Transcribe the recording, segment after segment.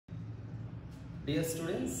Dear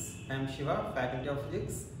students, I am Shiva, Faculty of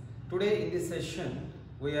Physics. Today in this session,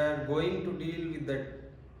 we are going to deal with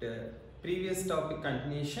the previous topic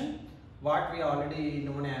continuation, what we already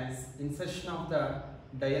known as insertion of the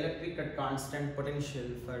dielectric at constant potential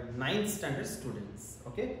for 9th standard students.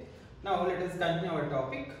 Okay. Now let us continue our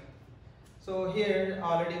topic. So here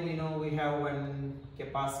already we know we have one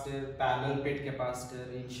capacitor, parallel plate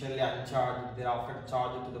capacitor, initially uncharged, thereafter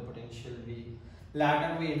charged to the potential V.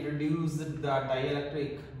 Later we introduced the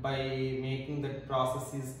dielectric by making that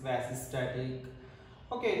process is quasi-static.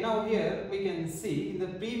 Okay, now here we can see in the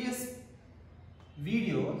previous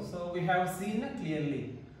video, so we have seen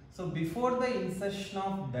clearly. So before the insertion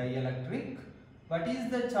of dielectric, what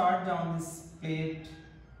is the charge on this plate?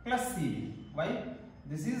 Plus CV. Why?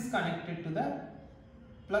 This is connected to the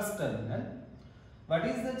plus terminal. What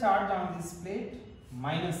is the charge on this plate?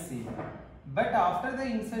 Minus CV. But after the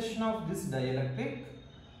insertion of this dielectric,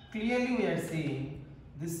 clearly we are seeing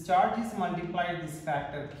this charge is multiplied this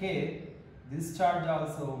factor K, this charge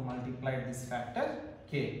also multiplied this factor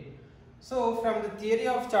K. So from the theory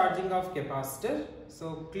of charging of capacitor,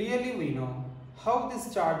 so clearly we know how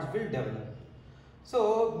this charge will develop.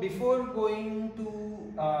 So before going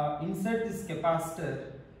to insert this capacitor,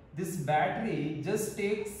 this battery just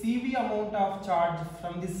takes CV amount of charge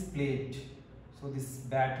from this plate. So this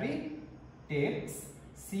battery takes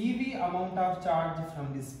CV amount of charge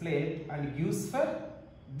from this plate and gives for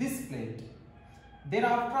this plate.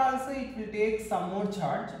 Thereafter also it will take some more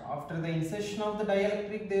charge after the insertion of the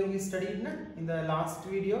dielectric. There we studied in the last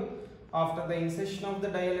video. After the insertion of the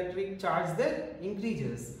dielectric, charge there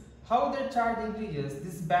increases. How that charge increases?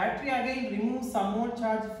 This battery again removes some more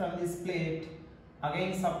charge from this plate,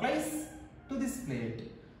 again supplies to this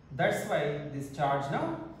plate. That's why this charge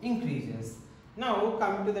now increases. Now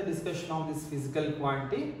come to the discussion of this physical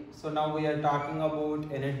quantity. So now we are talking about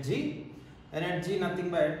energy. Energy nothing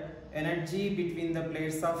but energy between the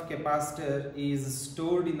plates of capacitor is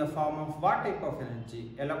stored in the form of what type of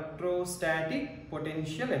energy? Electrostatic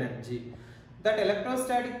potential energy. That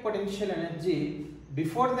electrostatic potential energy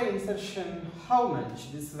before the insertion, how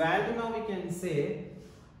much? This value now we can say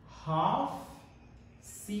half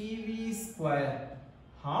CV square.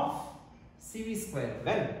 Half CV square.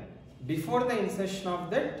 When? Before the insertion of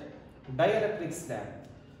that dielectric slab.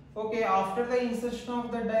 Okay, after the insertion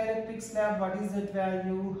of the dielectric slab, what is that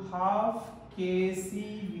value? Half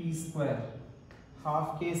kCV square.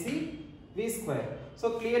 Half kCV square.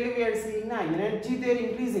 So clearly we are seeing now energy there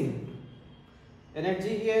increasing.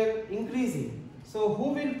 Energy here increasing. So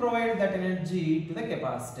who will provide that energy to the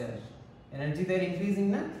capacitor? Energy there increasing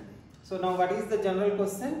now. So now what is the general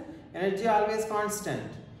question? Energy always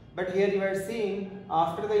constant. But here you are seeing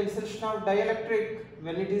after the insertion of dielectric,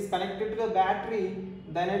 when it is connected to the battery,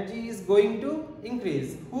 the energy is going to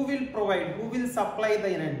increase. Who will provide? Who will supply the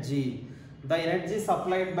energy? The energy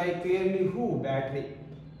supplied by clearly who? Battery.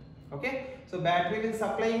 Okay. So battery will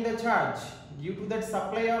supplying the charge. Due to that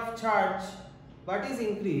supply of charge, what is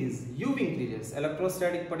increase? U increases.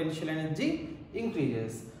 Electrostatic potential energy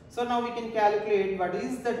increases. So now we can calculate what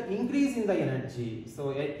is that increase in the energy.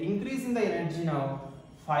 So increase in the energy now.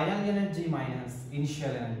 Final energy minus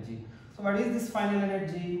initial energy. So what is this final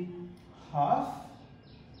energy? Half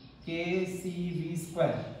kCV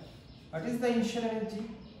square. What is the initial energy?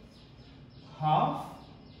 Half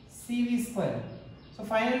CV square. So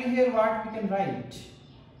finally here what we can write?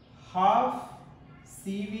 Half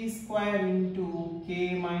CV square into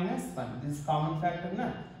K minus 1. This is common factor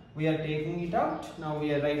now. We are taking it out. Now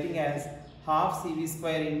we are writing as half CV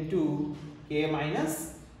square into K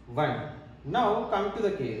minus 1. Now come to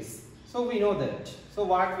the case. So we know that. So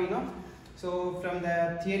what we know? So from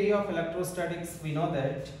the theory of electrostatics we know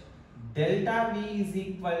that delta V is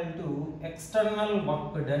equal to external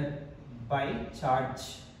work done by charge.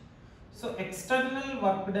 So external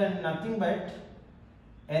work done nothing but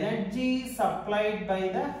energy supplied by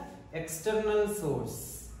the external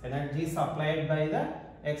source. Energy supplied by the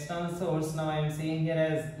external source. Now I am saying here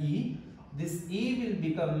as E. This E will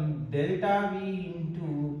become delta V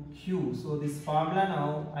into Q. So this formula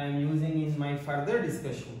now I am using in my further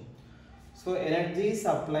discussion. So energy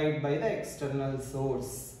supplied by the external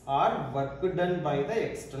source or work done by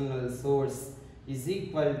the external source is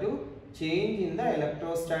equal to change in the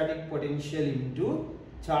electrostatic potential into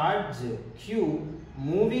charge Q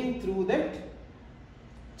moving through that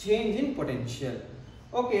change in potential.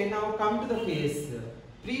 Okay, now come to the case.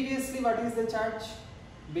 Previously what is the charge?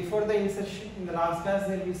 Before the insertion, in the last class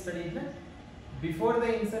there we studied that. Before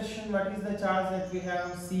the insertion, what is the charge that we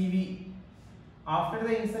have? CV. After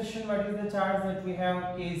the insertion, what is the charge that we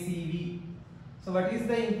have? KCV. So what is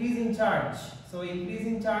the increase in charge? So increase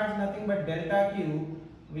in charge nothing but delta Q.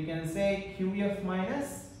 We can say QF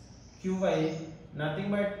minus QY, nothing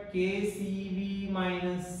but KCV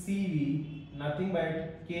minus CV, nothing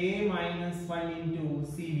but K minus 1 into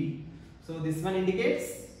CV. So this one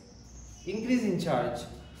indicates increase in charge.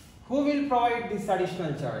 Who will provide this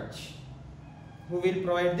additional charge? Who will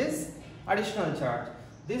provide this additional charge?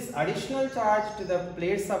 This additional charge to the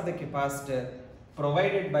plates of the capacitor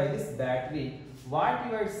provided by this battery, what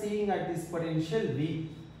you are seeing at this potential V.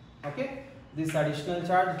 Okay, this additional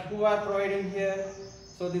charge who are providing here?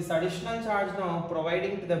 So this additional charge now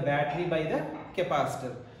providing to the battery by the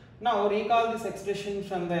capacitor. Now recall this expression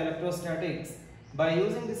from the electrostatics. By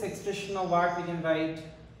using this expression of what we can write,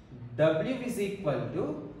 W is equal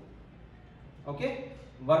to, okay,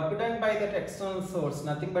 work done by that external source,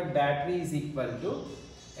 nothing but battery, is equal to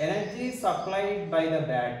energy supplied by the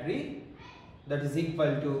battery, that is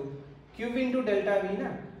equal to Q into delta V.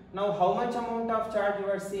 Now how much amount of charge you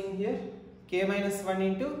are seeing here? K minus 1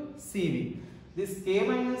 into CV. This K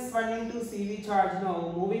minus 1 into CV charge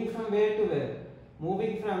now moving from where to where?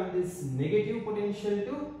 Moving from this negative potential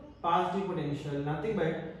to positive potential, nothing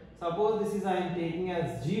but, suppose this is I am taking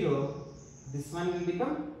as 0, this one will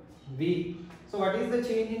become V. So what is the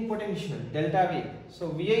change in potential? Delta V. So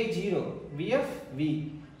Vi 0, Vf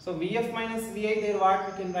V. So Vf minus Vi, there what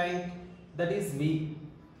we can write? That is V.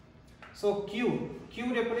 So Q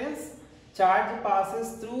represents charge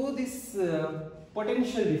passes through this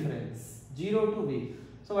potential difference 0 to V.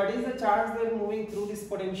 So what is the charge there moving through this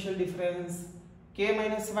potential difference? K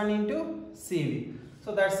minus 1 into CV.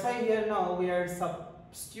 So that's why here now we are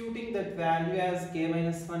substituting that value as K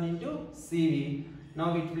minus 1 into CV.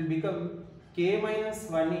 Now it will become K minus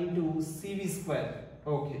 1 into CV square.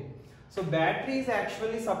 Okay. So battery is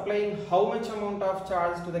actually supplying how much amount of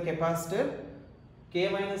charge to the capacitor? K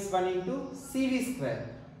minus 1 into CV square.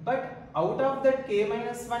 But out of that K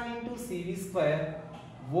minus 1 into CV square,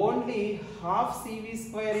 only half CV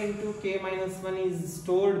square into K minus 1 is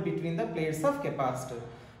stored between the plates of capacitor.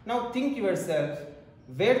 Now think yourself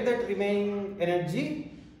where that remaining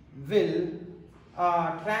energy will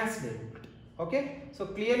translate. Okay, so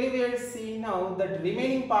clearly we are seeing now that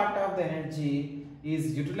remaining part of the energy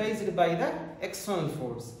is utilized by the external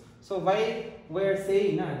force. So why we are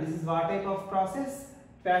saying this is what type of process?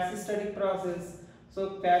 Passive static process.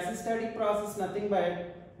 So passive static process nothing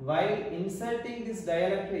but while inserting this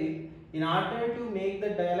dielectric, in order to make the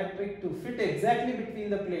dielectric to fit exactly between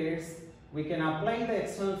the plates, we can apply the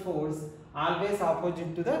external force always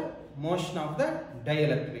opposite to the motion of the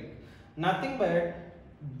dielectric. Nothing but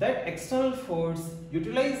that external force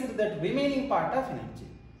utilizes that remaining part of energy.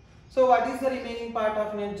 So what is the remaining part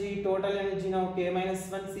of energy? Total energy now K minus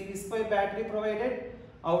 1 CV square battery provided.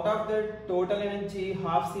 Out of the total energy,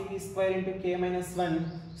 half CV square into K minus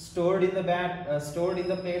 1 stored in the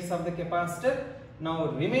plates of the capacitor.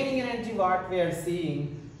 Now remaining energy what we are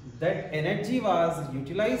seeing, that energy was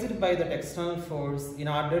utilized by that external force in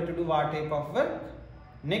order to do what type of work?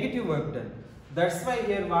 Negative work done. That's why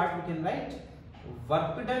here what we can write?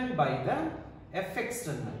 Work done by the F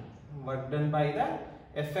external. Work done by the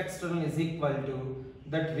F external is equal to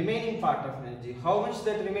that remaining part of energy. How much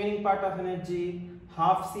that remaining part of energy?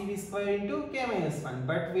 Half CV square into K minus 1.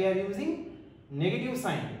 But we are using negative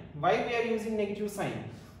sign. Why we are using negative sign?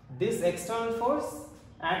 This external force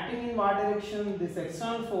acting in what direction? This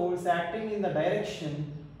external force acting in the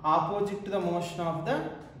direction opposite to the motion of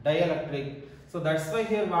the dielectric. So that's why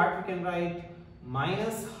here what we can write?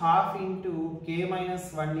 Minus half into K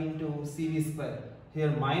minus 1 into CV square.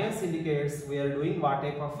 Here minus indicates we are doing what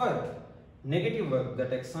type of work? Negative work.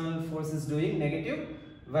 That external force is doing negative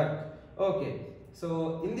work. Okay.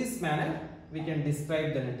 So in this manner we can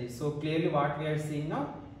describe the energy. So clearly what we are seeing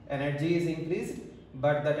now, energy is increased,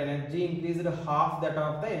 but that energy increased half that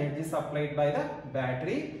of the energy supplied by the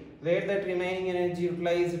battery, where that remaining energy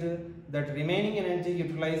utilized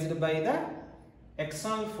by the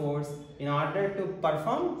external force in order to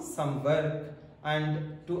perform some work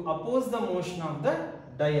and to oppose the motion of the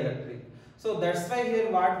dielectric. So that's why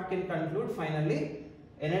here what we can conclude finally,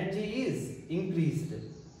 energy is increased.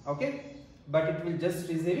 Okay. But it will just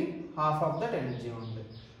receiving half of that energy only.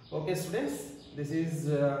 Okay students, this is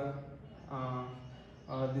the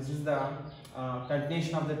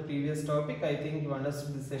continuation of the previous topic. I think you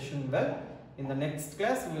understood the session well. In the next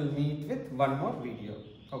class we will meet with one more video.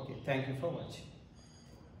 Okay, thank you for watching.